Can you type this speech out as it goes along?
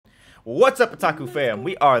What's up, Otaku fam?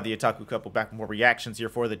 We are the Otaku Couple, back with more reactions here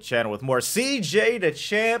for the channel with more CJ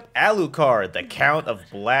Dachamp, ALUCARD, the Count of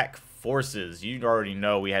Black Forces. You already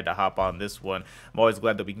know we had to hop on this one. I'm always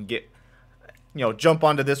glad that we can get, jump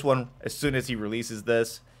onto this one as soon as he releases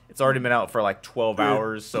this. It's already been out for like 12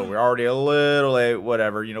 hours, so we're already a little late,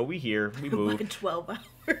 whatever. We here, we move. Like 12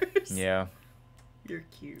 hours? Yeah. You're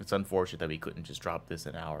cute. It's unfortunate that we couldn't just drop this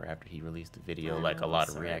an hour after he released the video like a lot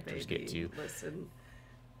of reactors get to. Listen,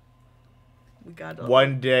 we gotta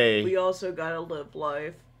one day. We also gotta live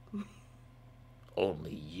life.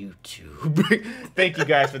 Only YouTube. Thank you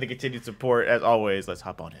guys for the continued support. As always, let's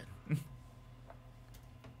hop on in.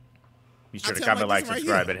 Be sure to comment, like,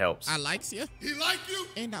 subscribe. It helps. I likes you. He like you.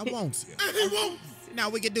 And I wants you. And he won't. Now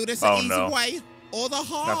we can do this the easy way or the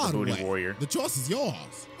hard Not the booty way. warrior. The choice is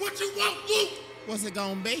yours. What you want, Luke? What's it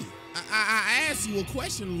gonna be? I asked you a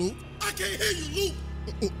question, Luke. I can't hear you, Luke.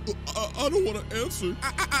 I don't want to answer.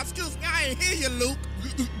 Excuse me, I ain't hear you, Luke.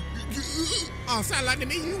 Oh, sound like to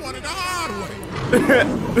me you wanted the hard way.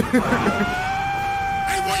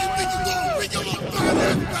 Hey, where you think you going? Bring your little fine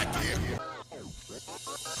ass back here.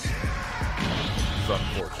 It's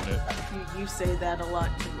unfortunate. You say that a lot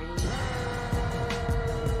to me.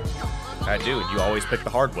 I do, and you always pick the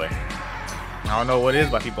hard way. I don't know what it is,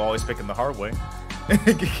 but people always picking the hard way.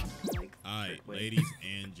 Alright, ladies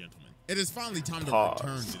and gentlemen. It is finally time to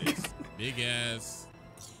return to this big-ass,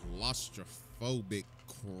 claustrophobic,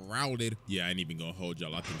 crowded... Yeah, I ain't even gonna hold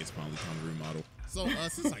y'all. I think it's finally time to remodel. So,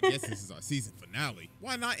 since I guess this is our season finale,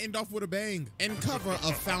 why not end off with a bang and cover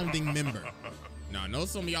a founding member? Now, I know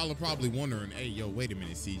some of y'all are probably wondering, hey, yo, wait a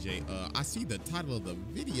minute, CJ. I see the title of the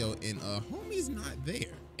video and homie's not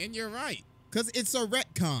there. And you're right, because it's a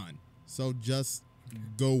retcon. So just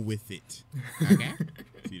go with it. Okay?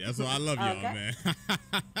 See, that's why I love y'all, man.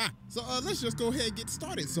 So let's just go ahead and get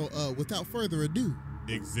started. So without further ado,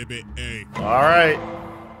 Exhibit A. All right.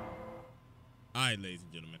 All right, ladies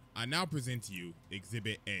and gentlemen. I now present to you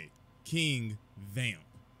Exhibit A, King Vamp.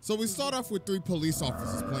 So we start off with 3 police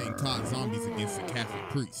officers playing COD zombies against a Catholic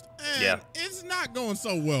priest. And it's not going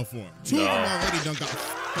so well for him. 2 of them already done got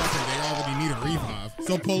fucked and they already need a revive.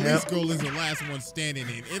 So police girl is the last one standing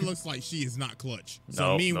in. It looks like she is not clutch.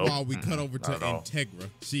 So meanwhile, we cut over to Integra.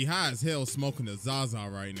 She high as hell smoking a Zaza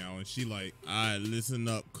right now. And she like, all right, listen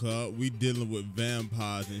up, cuz. We dealing with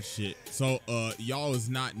vampires and shit. So y'all is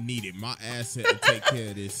not needed. My asset will take care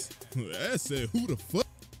of this. Asset? Who the fuck?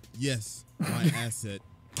 Yes, my asset.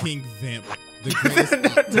 King Vamp, the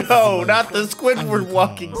greatest. No, not the Squidward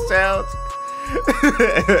walking sounds.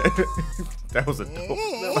 That was a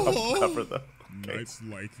dope cover, though. Okay. Nights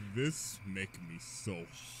like this make me so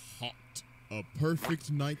hot. A perfect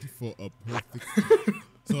night for a perfect.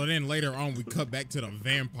 So then later on, we cut back to the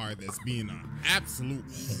vampire that's being an absolute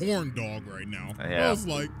horn dog right now. I was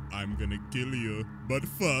like, I'm gonna kill you, but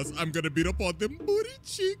first I'm gonna beat up on them booty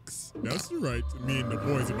cheeks. That's right, me and the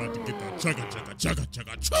boys about to get the chugga chugga chugga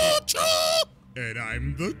chugga choo choo. And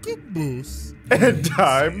I'm the caboose. And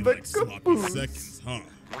I'm the caboose. Seconds, huh?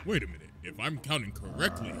 Wait a minute. If I'm counting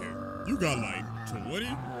correctly here, you got like 20,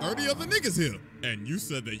 30 other niggas here. And you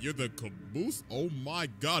said that you're the caboose? Oh my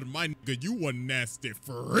God, my nigga, you a nasty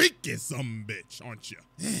freaky some bitch, aren't you?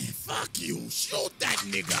 Fuck you, shoot that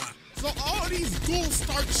nigga. So all these ghouls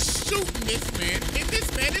start shooting this man, and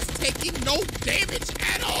this man is taking no damage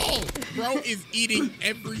at all. Bro is eating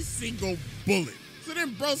every single bullet. So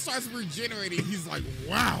then bro starts regenerating. He's like,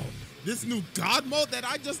 wow. This new God mode that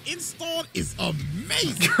I just installed is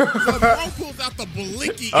amazing. So bro pulls out the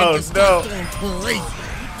blinky and just starts going crazy.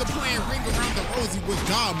 The playing Ring Around the Rosie with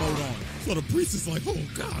God mode on. So the priest is like, oh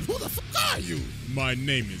God, who the fuck are you? My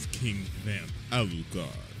name is King Vamp, ALUCARD.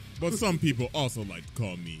 But some people also like to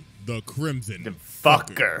call me the Crimson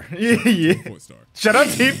Fucker. Yeah. Shout out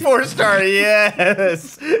to 4-star,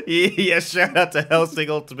 yes. Yes, shout out to Hellsing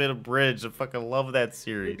Ultimate Abridged. I fucking love that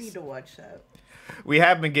series. We need to watch that. We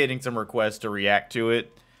have been getting some requests to react to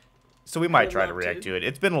it, so we might try to react to it.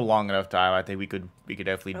 It's been a long enough time. I think we could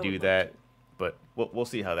definitely do that, but we'll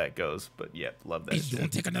see how that goes. But yeah, love that.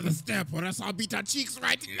 Don't take another step, or else I'll beat our cheeks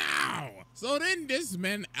right now. So then this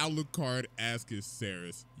man ALUCARD asks his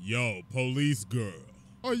Saris, "Yo, police girl,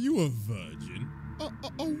 are you a virgin?"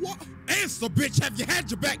 What? Answer, bitch. Have you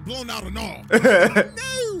had your back blown out and all?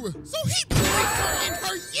 No. So he breaks her in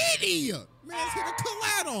her yitty. Man's hit a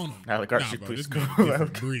collide on him. ALUCARD, please go.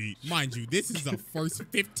 Breed. Mind you, this is the first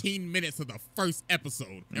 15 minutes of the first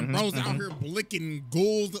episode. And bro's out here blicking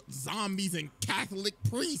ghouls, zombies, and Catholic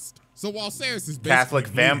priests. So while Saris is Catholic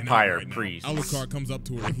vampire priest, ALUCARD comes up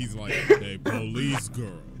to her and he's like, hey, police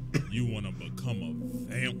girl, You want to become a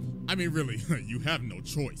vamp? I mean, really, you have no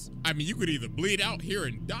choice. I mean, you could either bleed out here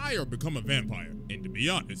and die or become a vampire. And to be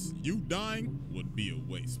honest, you dying would be a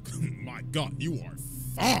waste. My God, you are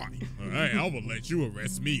fine. Hey, I will let you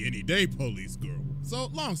arrest me any day, police girl. So,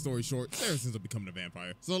 long story short, Saracens ends up becoming a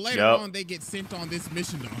vampire. So later on, they get sent on this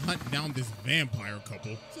mission to hunt down this vampire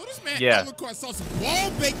couple. So this man, ALUCARD, saw some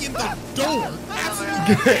wall breaking the door,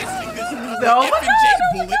 absolutely blasting this F&J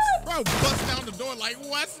bullets. Bro, bust down the door like,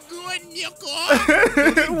 what's good, Nickel?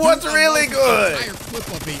 What's really good? Entire clip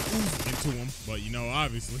of a oozing into him, but you know,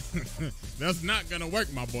 obviously, that's not gonna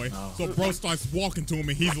work, my boy. No. So bro starts walking to him,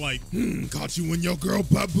 and he's like, caught you and your girl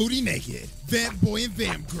butt booty naked. Vamp boy and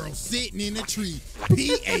vamp girl sitting in a tree. PACKING.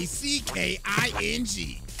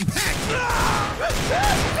 He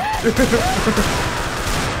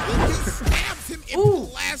stabs him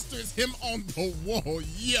and plasters him on the wall.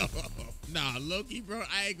 Yo. Nah, Loki, bro,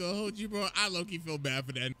 I ain't gonna hold you, bro. I Loki feel bad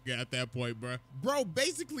for that nigga at that point, bro. Bro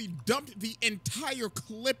basically dumped the entire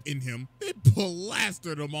clip in him, then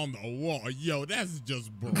plastered him on the wall. Yo, that's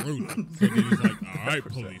just brutal. So then he's like, all right,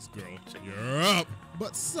 police girl, you're up.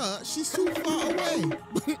 But sir, she's too far away.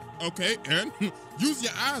 Okay, and use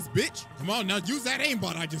your eyes, bitch. Come on now, use that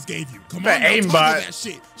aimbot I just gave you. Come on, aimbot. That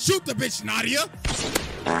shit. Shoot the bitch, Nadia.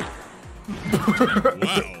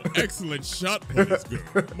 Wow, excellent shot, police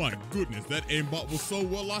girl. My goodness, that aimbot was so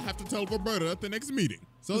well I have to tell Roberta at the next meeting.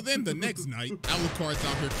 So then the next night, ALUCARD's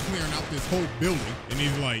out here clearing out this whole building, and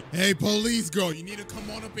he's like, hey, police girl, you need to come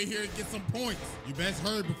on up in here and get some points. You best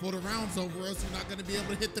hurry before the round's over, or else you're not gonna be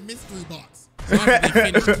able to hit the mystery box. So after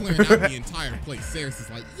they finish clearing out the entire place, Sarah's is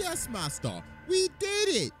like, yes, master, we did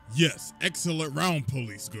it. Yes, excellent round,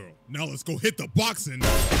 police girl. Now let's go hit the box and...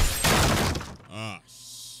 Ah,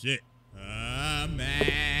 shit. Amazing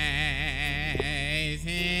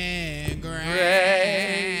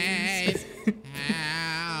grace,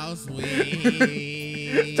 how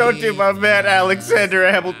sweet. Don't do my man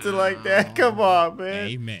Alexander Hamilton like that. Come on, man.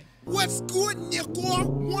 Amen. What's good,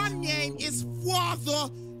 Nickel? My name is Father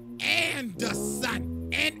Anderson,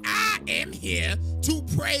 and I am here to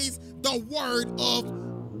praise the word of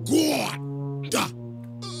God.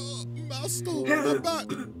 Master, my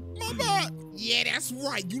bad. Yeah, that's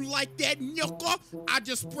right. You like that, Nickel? I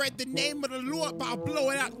just spread the name of the Lord by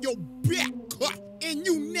blowing out your back. And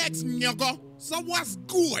you next, Nickel. So what's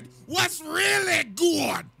good? What's really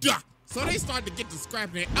good? So they started to get to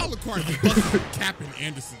scrapping, and ALUCARD busted Captain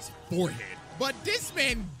Anderson's forehead. But this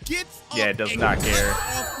man gets up and cuts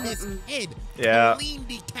off his head. Clean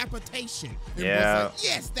decapitation. And was like,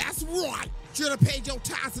 yes, that's right. Should have paid your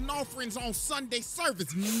tithes and offerings on Sunday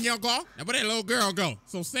service, nigga. Now where that little girl go?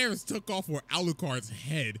 So Sarah's took off with ALUCARD's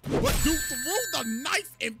head. But dude threw the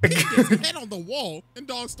knife and pinned his head on the wall. And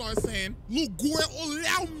dog starts saying, "Look, girl,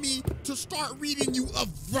 allow me to start reading you a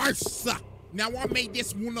verse." Now I made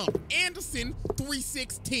this one up. Anderson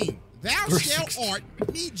 3:16. Thou shalt art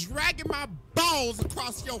me dragging my balls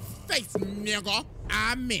across your face, nigga.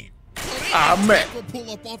 Amen. So they pull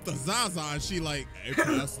up off the Zaza and she like, hey,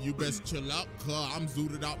 Pastor, you best chill out, cuz I'm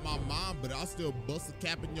zooted out my mind, but I'll still bust a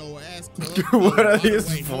cap in your ass, cuz. What are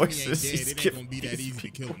these voices? It ain't gonna be that easy to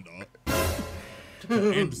kill him, dog.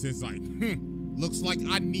 Anderson's like, looks like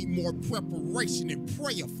I need more preparation and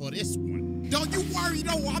prayer for this one. Don't you worry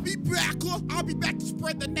though, I'll be back. I'll be back to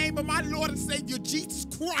spread the name of my Lord and Savior Jesus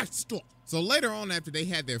Christ. So later on, after they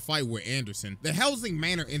had their fight with Anderson, the Housing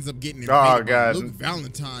Manor ends up getting invaded by Luke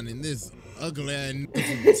Valentine and this ugly ass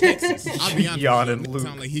nigga from Texas. I'll be honest, Luke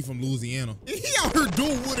sound like he from Louisiana. And he out here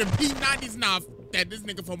doing wood and P90s now. That this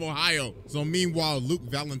nigga from Ohio. So meanwhile, Luke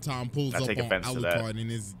Valentine pulls up on ALUCARD in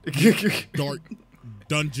his dark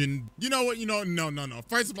dungeon. You know what? No.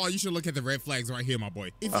 First of all, you should look at the red flags right here, my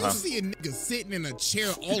boy. If you see a nigga sitting in a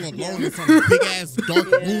chair all alone in some big ass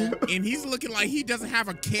dark room, and he's looking like he doesn't have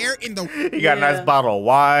a care in the. He got a nice bottle of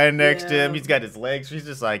wine next to him. He's got his legs. He's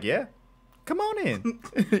just like, yeah, come on in.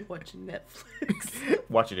 Watching Netflix.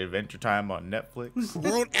 Watching Adventure Time on Netflix.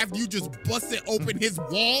 World, after you just busted open his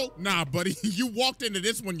wall? Nah, buddy, you walked into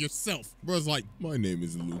this one yourself. Bro's like, my name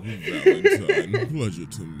is Luke Valentine. Pleasure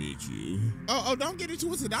to meet you. Oh, don't get it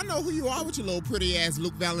twisted. I know who you are with your little pretty ass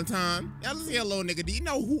Luke Valentine. Now listen here, little nigga. Do you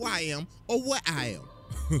know who I am or what I am?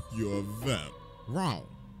 You're a vamp. Wrong.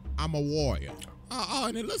 I'm a warrior. Oh,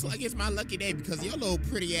 and it looks like it's my lucky day because your little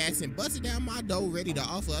pretty ass and busted down my door ready to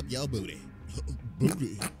offer up your booty.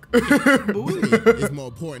 Booty. Booty is more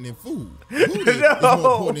important than food. Booty is more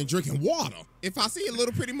important than drinking water. If I see a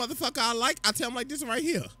little pretty motherfucker I like, I tell him like this right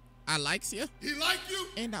here. I likes you. He like you.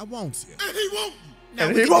 And I wants you. And he won't you. Now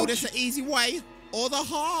we can do this the easy way or the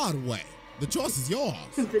hard way. The choice is yours.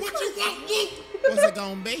 What you want, Luke? What's it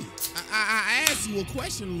gonna be? I asked you a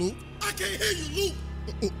question, Luke. I can't hear you, Luke.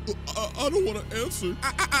 I don't want to answer.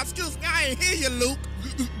 Excuse me, I ain't hear you, Luke.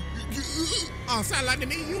 Oh, sound like to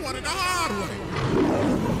me you wanted the hard way.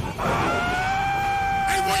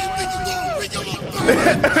 Hey, where you think you going? Bring your little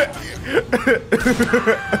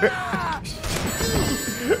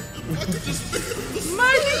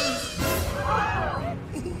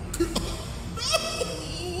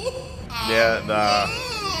Yeah, nah.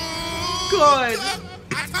 Good.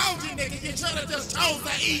 I told you, nigga, you should have just chose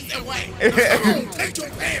the easy way. Come on, take your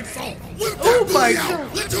pants off. Whip that Oh my booty out.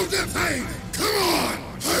 God. Let's do this thing. Come on.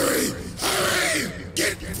 Hurry, hurry.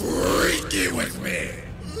 Get freaky with me.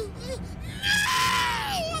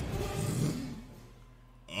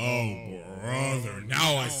 Oh, brother,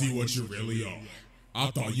 now I see what you really are. I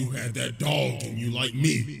thought you had that dog in you like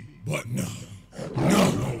me, but no.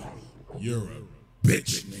 No, you're a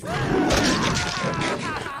bitch, nigga.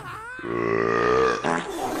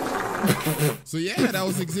 So yeah, that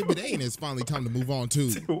was Exhibit A, and it's finally time to move on to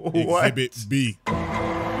What? Exhibit B.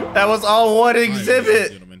 That was all one All right, ladies and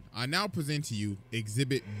exhibit. gentlemen, I now present to you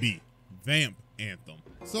Exhibit B, Vamp Anthem.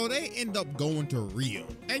 So they end up going to Rio.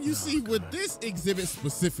 And you see, with this exhibit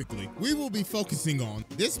specifically, we will be focusing on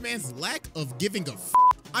this man's lack of giving a f.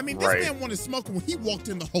 I mean, this Right. man wanted smoke when he walked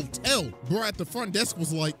in the hotel. Bro at the front desk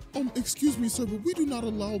was like, excuse me, sir, but we do not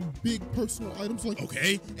allow big personal items like,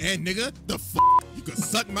 okay, and nigga, the f, you can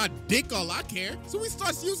suck my dick, all I care. So he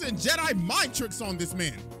starts using Jedi mind tricks on this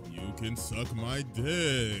man. You can suck my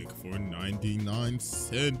dick for 99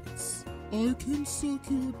 cents. I can suck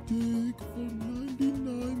your dick for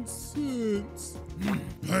 99 cents.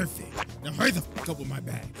 Perfect. Now hurry the fuck up with my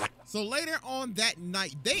bag. So later on that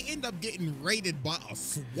night, they end up getting raided by a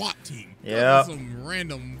SWAT team. Yep. Some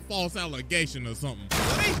random false allegation or something.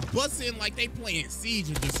 So they bust in like they playing Siege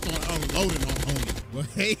and just start unloading on homies. But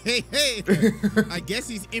hey. I guess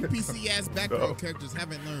these NPC ass background characters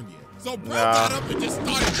haven't learned yet. So bro got up and just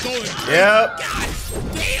started going crazy. Yep. God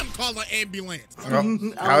damn, call an ambulance.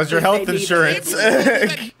 How's your health insurance?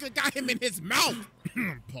 Got him in his mouth.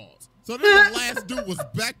 Pause. So then the last dude was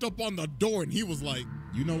backed up on the door and he was like,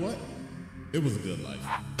 you know what? It was a good life.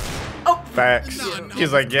 Facts. Nah,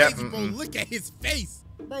 He's like, yeah. crazy, bro. Look at his face.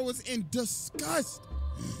 Bro was in disgust.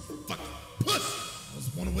 Fucking puss. I was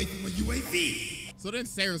one away from a UAV. So then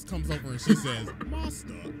Sarah comes over and she says,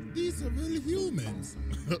 Master, these are really humans.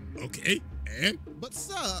 Okay, and? But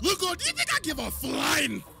sir, Look, do you think I give a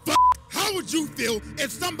flying fuck? How would you feel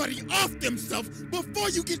if somebody off themselves before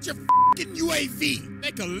you get your fucking UAV?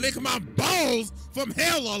 they can lick my balls from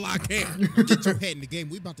hell all I care. Get your head in the game.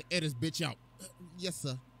 We about to edit this bitch out. Yes,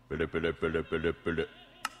 sir.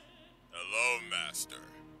 Hello, Master.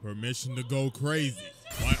 Permission to go crazy.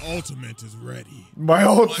 My ultimate is ready. My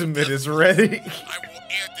ultimate is ready. I will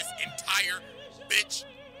air this entire bitch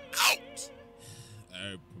out.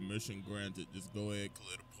 Hey, permission granted. Just go ahead,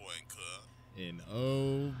 clear the point, cuz. And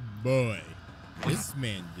oh boy, this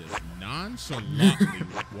man just nonchalantly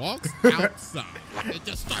walks outside and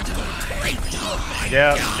just starts going crazy.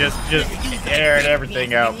 Yeah, just airing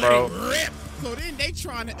everything out, bro. So then they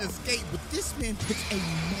trying to escape, but this man puts a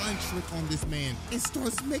mind trick on this man and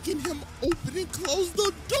starts making him open and close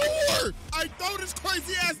the door. I throw this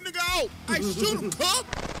crazy ass nigga out. I shoot him, cub.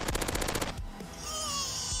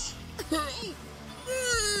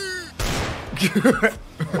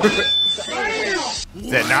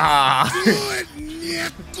 Said, nah. Good,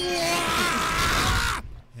 nigga.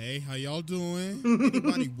 Hey, how y'all doing?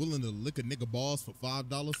 Anybody willing to lick a nigga balls for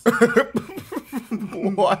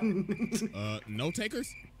 $5? What? No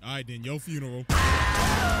takers? All right, then your funeral.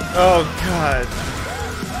 Oh, God.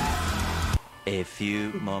 A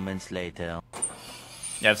few moments later.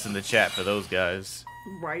 F's in the chat for those guys.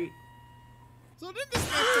 Right. So then this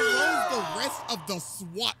man throws the rest of the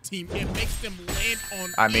SWAT team and makes them land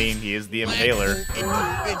on I mean, he is the impaler.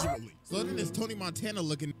 individually. So then there's Tony Montana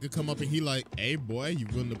looking to come up and he like, hey boy, you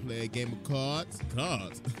willing to play a game of cards?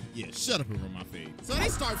 Cards? Yeah, shut up and run my face. So they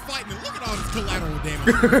start fighting and look at all this collateral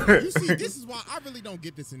damage. You see, this is why I really don't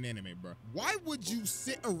get this in anime, bro. Why would you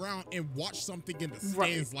sit around and watch something in the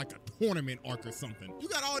stands like a tournament arc or something? You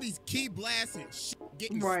got all these key blasts and shit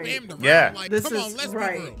getting spammed around. Yeah. Like, This come on, is let's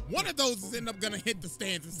right. be real. One of those is end up gonna hit the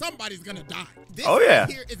stands and somebody's gonna die. This Oh, yeah.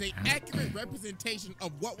 right here is an accurate representation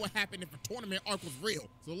of what would happen if a tournament arc was real.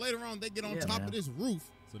 So later on, they get on top of this roof.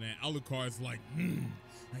 So then ALUCARD's like,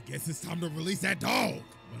 I guess it's time to release that dog.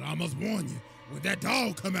 But I must warn you, when that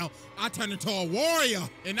dog come out, I turn into a warrior.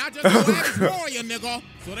 And not just a average warrior, nigga.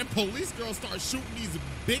 So then police girls start shooting these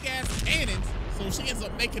big ass cannons. So she ends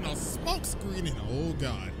up making a smoke screen and oh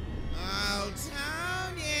God. Oh,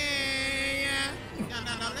 Tony.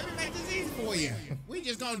 No, let me make this easy for you. We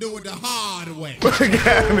just gonna do it the hard way.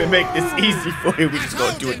 Let me make this easy for you. We just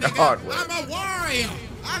gonna do it the hard way. I'm a warrior.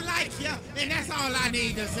 I like you, and that's all I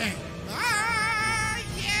need to say. Ah,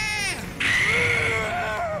 yeah.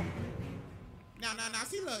 Now,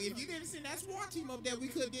 see, look, if you didn't see that SWAT team up there, we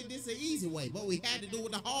could have did this the easy way, but we had to do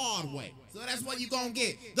it the hard way. So that's what you gonna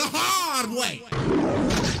get, the hard way.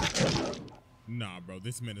 Nah, bro,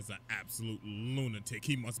 this man is an absolute lunatic.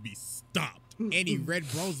 He must be stopped. And he read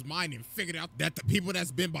bro's mind and figured out that the people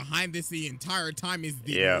that's been behind this the entire time is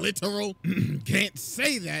the literal can't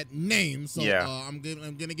say that name. So I'm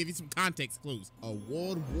gonna give you some context clues. A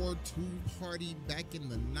World War II party back in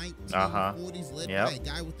the 1940s led by a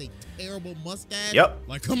guy with a terrible mustache.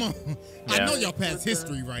 Like, come on. I know y'all past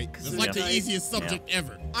history, right? It's like the easiest subject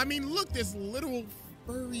ever. I mean, look, this little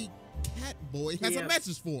furry cat boy has a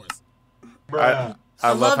message for us. I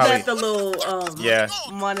love how that the little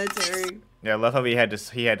monetary. Yeah, I love how he had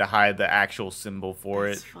to hide the actual symbol for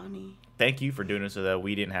it. It's funny. Thank you for doing it so that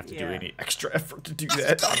we didn't have to do any extra effort to do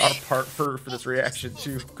that on our part for this reaction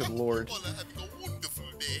too. Good lord.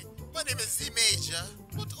 My name is Z Major.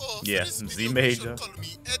 Yes, Z Major. Call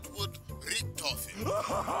me Edward Richtofen. Who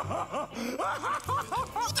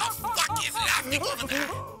the fuck is laughing over there?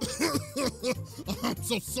 I'm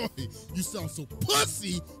so sorry. You sound so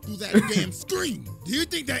pussy through that damn screen. Do you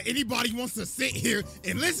think that anybody wants to sit here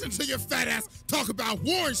and listen to your fat ass talk about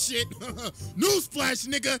war and shit? Newsflash,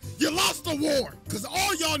 nigga, you lost the war. Cause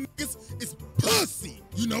all y'all niggas is pussy.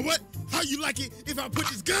 You know what? How you like it if I put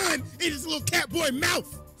this gun in this little cat boy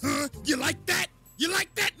mouth? Huh? You like that? You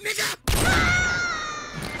like that, nigga?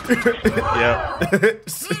 Yep.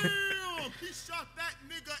 Damn, he shot that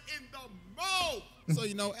nigga in the mouth. So,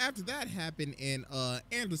 you know, after that happened and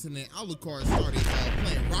Anderson and ALUCARD started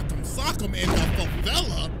playing Rock'em Sock'em in the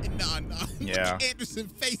favela. And look at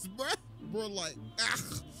Anderson's face, bruh. Bro, like,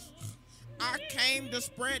 I came to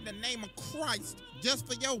spread the name of Christ just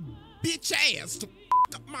for your bitch ass to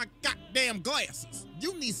up my goddamn glasses.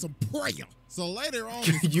 You need some prayer. So later on,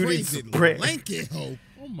 this crazy lanky hoe.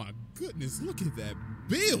 Oh my goodness, look at that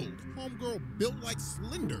build. Homegirl built like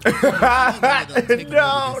Slender.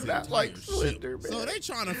 No, not like Slender, man. So they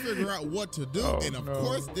trying to figure out what to do. And of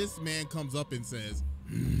course, this man comes up and says,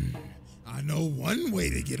 I know one way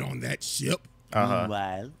to get on that ship.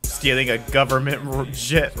 Stealing a government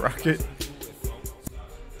jet rocket.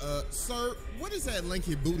 Sir, what is that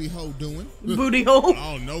lanky booty hoe doing? Booty hole?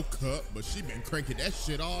 I don't know, cut, but she been cranking that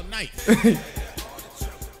shit all night.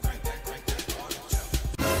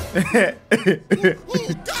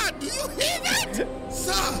 Oh, God, do you hear that?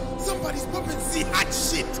 Sir, somebody's pumping the hot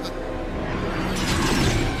shit.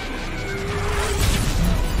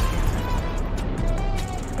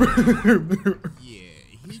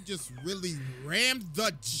 He just really rammed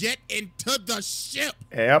the jet into the ship.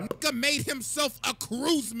 Nigga made himself a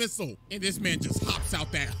cruise missile. And this man just hops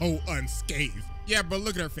out that hole unscathed. Yeah, but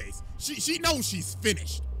look at her face. She knows she's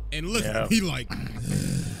finished. And look at him, he like,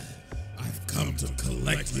 I've come to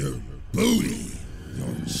collect your booty.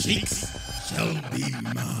 Your cheeks shall be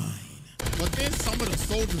mine. But then some of the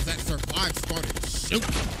soldiers that survived started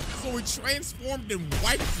shooting. So he transformed and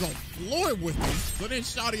wiped the floor with him. So then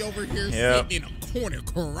Shawty over here sitting in a corner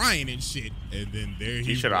crying and shit. And then there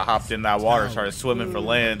he should have hopped in that water and started swimming for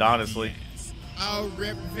land, honestly. Oh,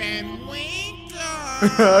 Rip Van Winkle.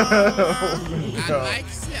 I like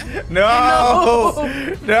you. No.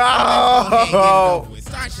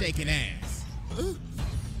 Start shaking ass.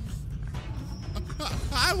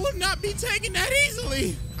 I will not be taking that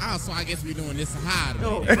easily. So I guess we're doing this to hide.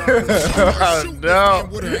 No.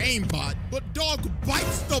 With her aimbot, but dog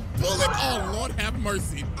bites the bullet. Oh, Lord have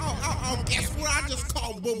mercy. Oh, guess what I just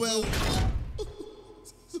called Boo-Boo?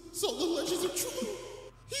 So the legends are true.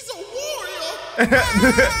 He's a warrior.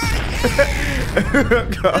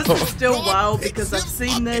 This is still wild because I've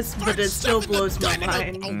seen this, but it still blows my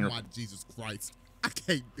mind. Oh my Jesus Christ. I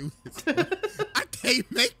can't do this. I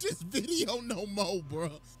can't make this video no more,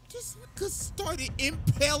 bro. This nigga started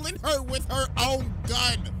impaling her with her own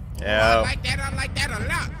gun. Yeah. I like that a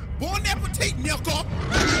lot. Bon appetit, Nickel.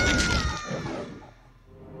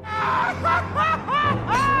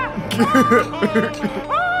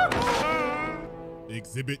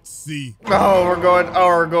 Exhibit C. Oh, we're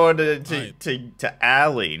going to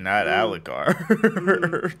Alley, not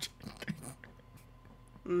ALUCARD.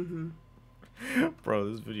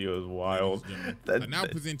 Bro, this video is wild. I now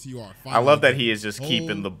present to you our I love that he is just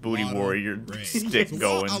keeping the booty warrior stick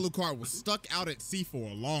going. While ALUCARD was stuck out at sea for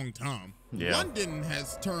a long time, yeah. London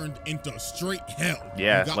has turned into straight hell.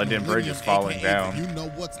 Yeah, London Bridge is falling down. You know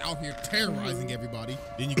what's out here terrorizing everybody.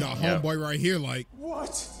 Then you got homeboy right here like,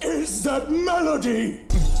 what is that melody?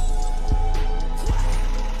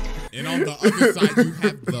 And on the other side, you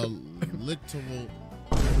have the literal...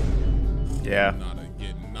 Yeah.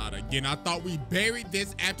 Not again. I thought we buried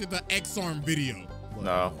this after the X-Arm video.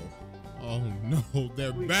 No. Oh no,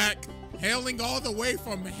 they're back. Hailing all the way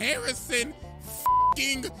from Harrison,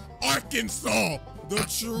 f***ing Arkansas. The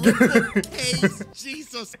triple K's.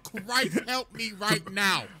 Jesus Christ, help me right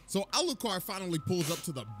now. So ALUCARD finally pulls up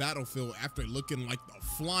to the battlefield after looking like the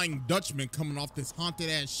Flying Dutchman coming off this haunted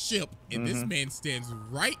ass ship. And this man stands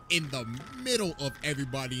right in the middle of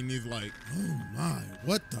everybody and he's like, oh my,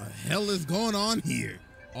 what the hell is going on here?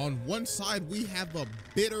 On one side, we have a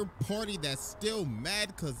bitter party that's still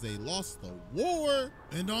mad because they lost the war.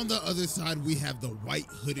 And on the other side, we have the white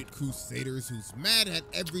hooded crusaders who's mad at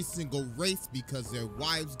every single race because their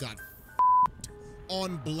wives got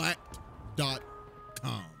on black.com.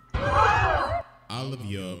 All of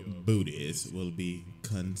your booties will be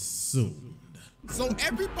consumed. So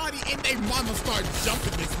everybody and their mama start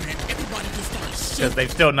jumping this man. Everybody just starts shooting. Because they've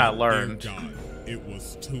still not learned. God, it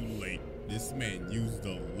was too late. This man used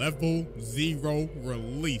the level 0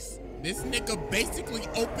 release. This nigga basically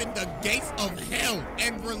opened the gates of hell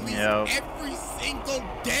and released every single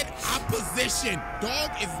dead opposition.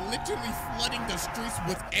 Dog is literally flooding the streets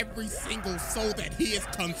with every single soul that he has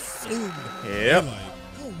consumed. Yep. Like,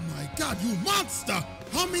 oh my God, you monster!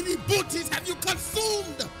 How many booties have you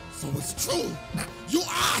consumed? So it's true. You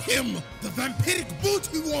are him, the vampiric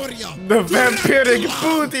booty warrior. The vampiric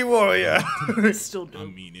booty warrior. Still do. I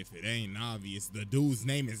mean, if it ain't obvious, the dude's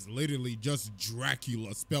name is literally just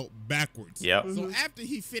Dracula spelled backwards. Yep. So after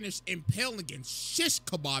he finished impaling and shish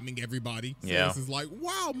kebabbing everybody, Samus is like,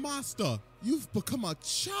 wow, master, you've become a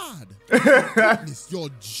chad. Goodness, your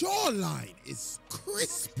jawline is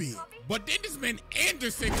crispy. But then this man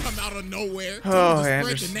Anderson come out of nowhere to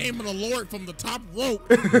spread the name of the Lord from the top rope.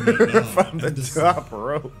 From the top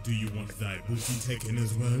rope. Do you want that booty taken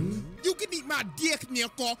as well? You can eat my dick,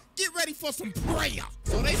 Nico. Get ready for some prayer.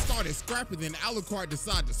 So they started scrapping, then ALUCARD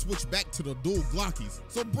decided to switch back to the dual Glockies.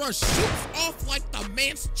 So bruh shoots off like the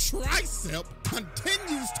man's tricep,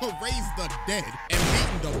 continues to raise the dead, and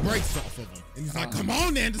beating the brakes off of him. And he's like, come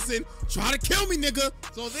on, Anderson, try to kill me, nigga.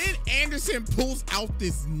 So then Anderson pulls out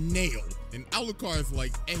this nail. And ALUCARD is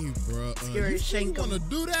like, hey, bro, you want to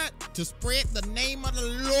do that to spread the name of the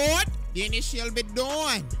Lord? Then it shall be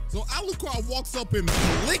done. So ALUCARD walks up and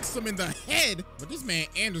flicks him in the head. But this man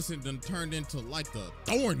Anderson done turned into like the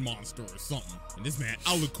thorn monster or something. And this man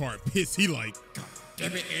ALUCARD pissed. He like, God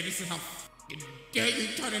damn it, Anderson, how dare you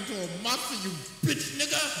turn into a monster, you bitch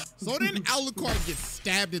nigga. So then ALUCARD gets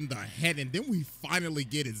stabbed in the head, and then we finally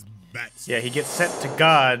get his back. Yeah, he gets sent to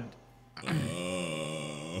God.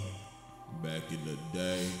 Back in the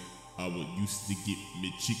day, I would used to get my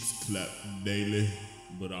cheeks clapped daily,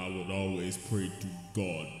 but I would always pray to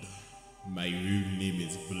God. My real name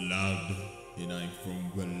is Vlad, and I'm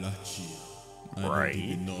from Wallachia. I don't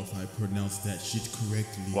even know if I pronounced that shit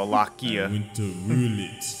correctly. Wallachia. I went to rule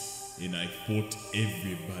it, and I fought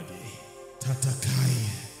everybody. Tatakai.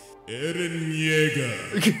 Eren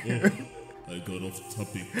Yeager. I got off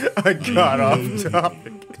topic.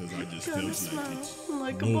 Because I just felt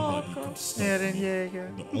like it. Nobody could stop me.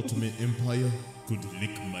 The ultimate empire could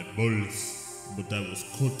lick my balls, but I was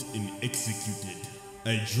caught and executed.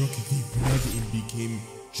 I drank the blood and became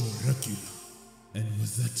Dracula. And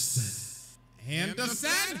was that sad?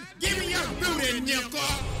 Anderson, give me your booty, Nico.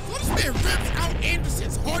 So this man rips out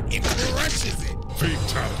Anderson's heart and crushes it.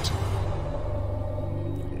 Fatality.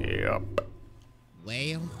 Yep.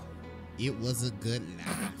 Well, it was a good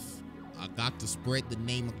laugh. I got to spread the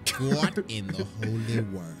name of God in the holy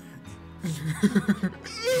word.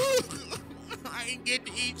 I ain't get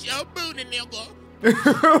to eat your booty, nigga.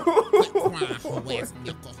 Cry for West,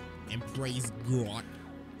 nigga, and praise God.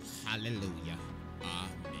 Hallelujah.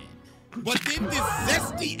 Amen. But then this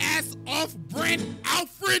zesty ass off-brand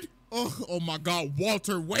Alfred. Oh my God,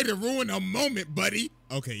 Walter, way to ruin a moment, buddy.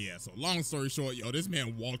 Okay, yeah, so long story short, yo, this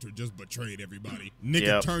man Walter just betrayed everybody.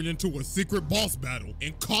 Nigga turned into a secret boss battle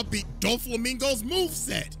and copied Doflamingo's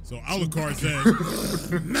moveset. So ALUCARD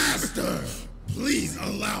says, Master, please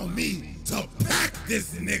allow me to pack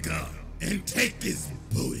this nigga and take his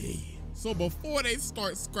booty. So before they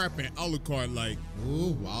start scrapping, ALUCARD like,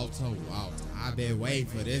 ooh, Walter, I've been waiting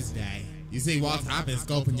for this day. You see, Walter, I've been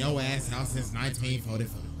scoping your ass out since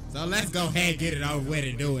 1944. So let's go ahead and get it over with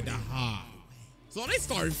and do it the hard. So they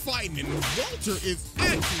started fighting, and Walter is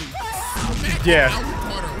actually smacking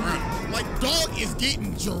ALUCARD around. Like, dog is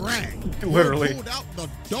getting dragged. Literally. He pulled out the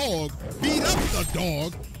dog, beat up the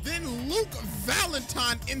dog, then Luke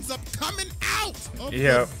Valentine ends up coming out of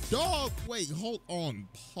the dog. Wait, hold on,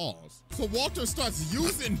 pause. So Walter starts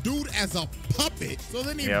using dude as a puppet, so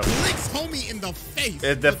then he blinks homie in the face.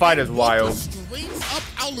 The fight is wild. Streams up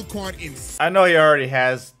ALUCARD in. I know he already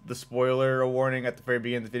has the spoiler warning at the very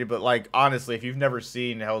beginning of the video, but like honestly, if you've never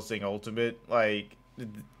seen Hellsing Ultimate, like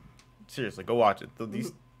seriously, go watch it.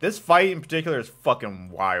 This fight in particular is fucking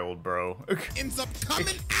wild, bro. Ends up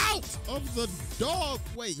coming out of the dog.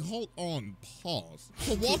 Wait, hold on, pause.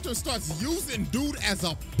 So Walter starts using dude as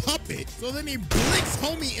a puppet, so then he blinks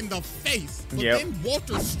homie in the face. But then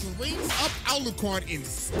Walter streams up ALUCARD and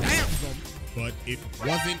stabs him. But it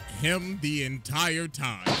wasn't him the entire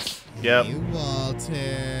time. Yep. Hey,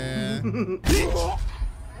 Walter.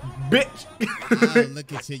 Bitch. Oh,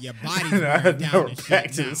 look at you. Your body's wearing down and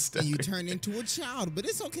shit now. You turn into a child, but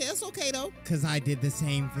it's okay. It's okay, though. Because I did the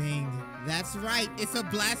same thing. That's right. It's a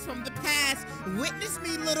blast from the past. Witness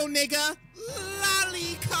me, little nigga.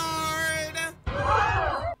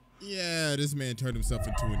 ALUCARD. Yeah, this man turned himself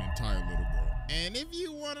into an entire little girl. And if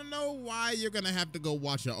you want to know why, you're going to have to go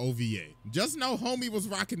watch an OVA. Just know homie was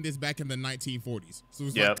rocking this back in the 1940s. So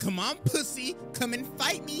it's like, come on, pussy. Come and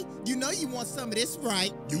fight me. You know you want some of this,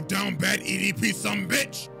 right? You down bad EDP some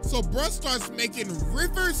bitch. So bruh starts making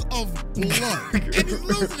rivers of blood. And he's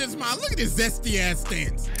losing his mind. Look at his zesty ass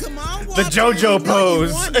stance. Come on, Walter. The JoJo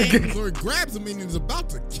pose. So he grabs him and he's about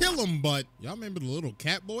to kill him, but y'all remember the little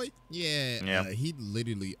cat boy? Yeah. He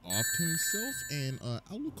literally offed himself and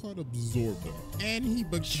ALUCARD absorbed him. And he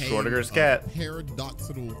became a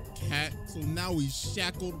paradoxical cat. So now he's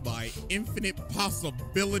shackled by infinite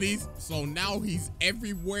possibilities. So now he's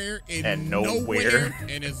everywhere and nowhere.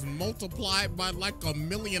 And is multiplied by like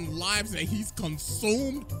 1,000,000 lives that he's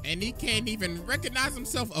consumed. And he can't even recognize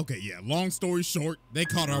himself. Okay, yeah, long story short, they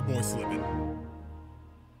caught our boy slipping.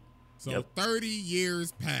 So 30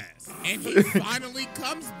 years pass, and he finally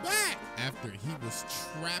comes back after he was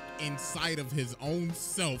trapped inside of his own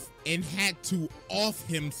self and had to off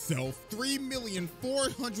himself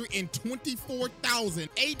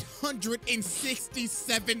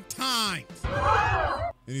 3,424,867 times.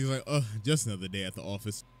 And he's like, just another day at the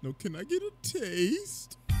office. No, can I get a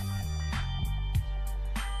taste?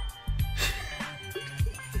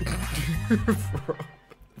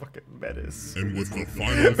 Fucking menace. And with the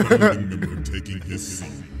final founding member taking his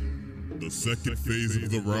seat, the second phase of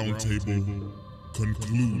the round table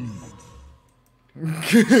concluded.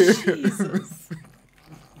 Jesus.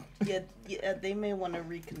 Yeah, they may want to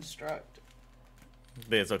reconstruct.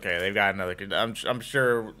 It's okay. They've got another. I'm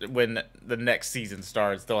sure when the next season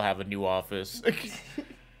starts, they'll have a new office.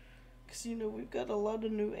 Because, you know, we've got a lot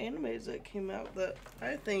of new animes that came out that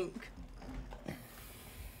I think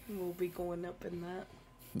will be going up in that.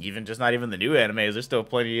 Even just not even the new animes. There's still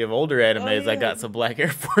plenty of older animes that got some Black Air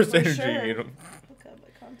Force energy. You know? Look at my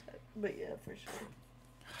contact. But yeah, for sure.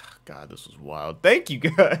 God, this was wild. Thank you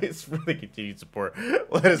guys for the continued support.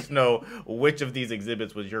 Let us know which of these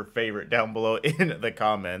exhibits was your favorite down below in the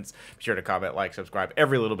comments. Be sure to comment, like, subscribe.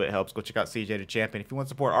 Every little bit helps. Go check out CJ Dachamp. And if you want to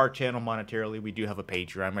support our channel monetarily, we do have a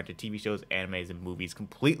Patreon. Right to TV shows, animes, and movies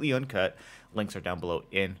completely uncut. Links are down below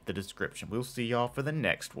in the description. We'll see y'all for the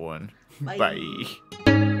next one. Bye.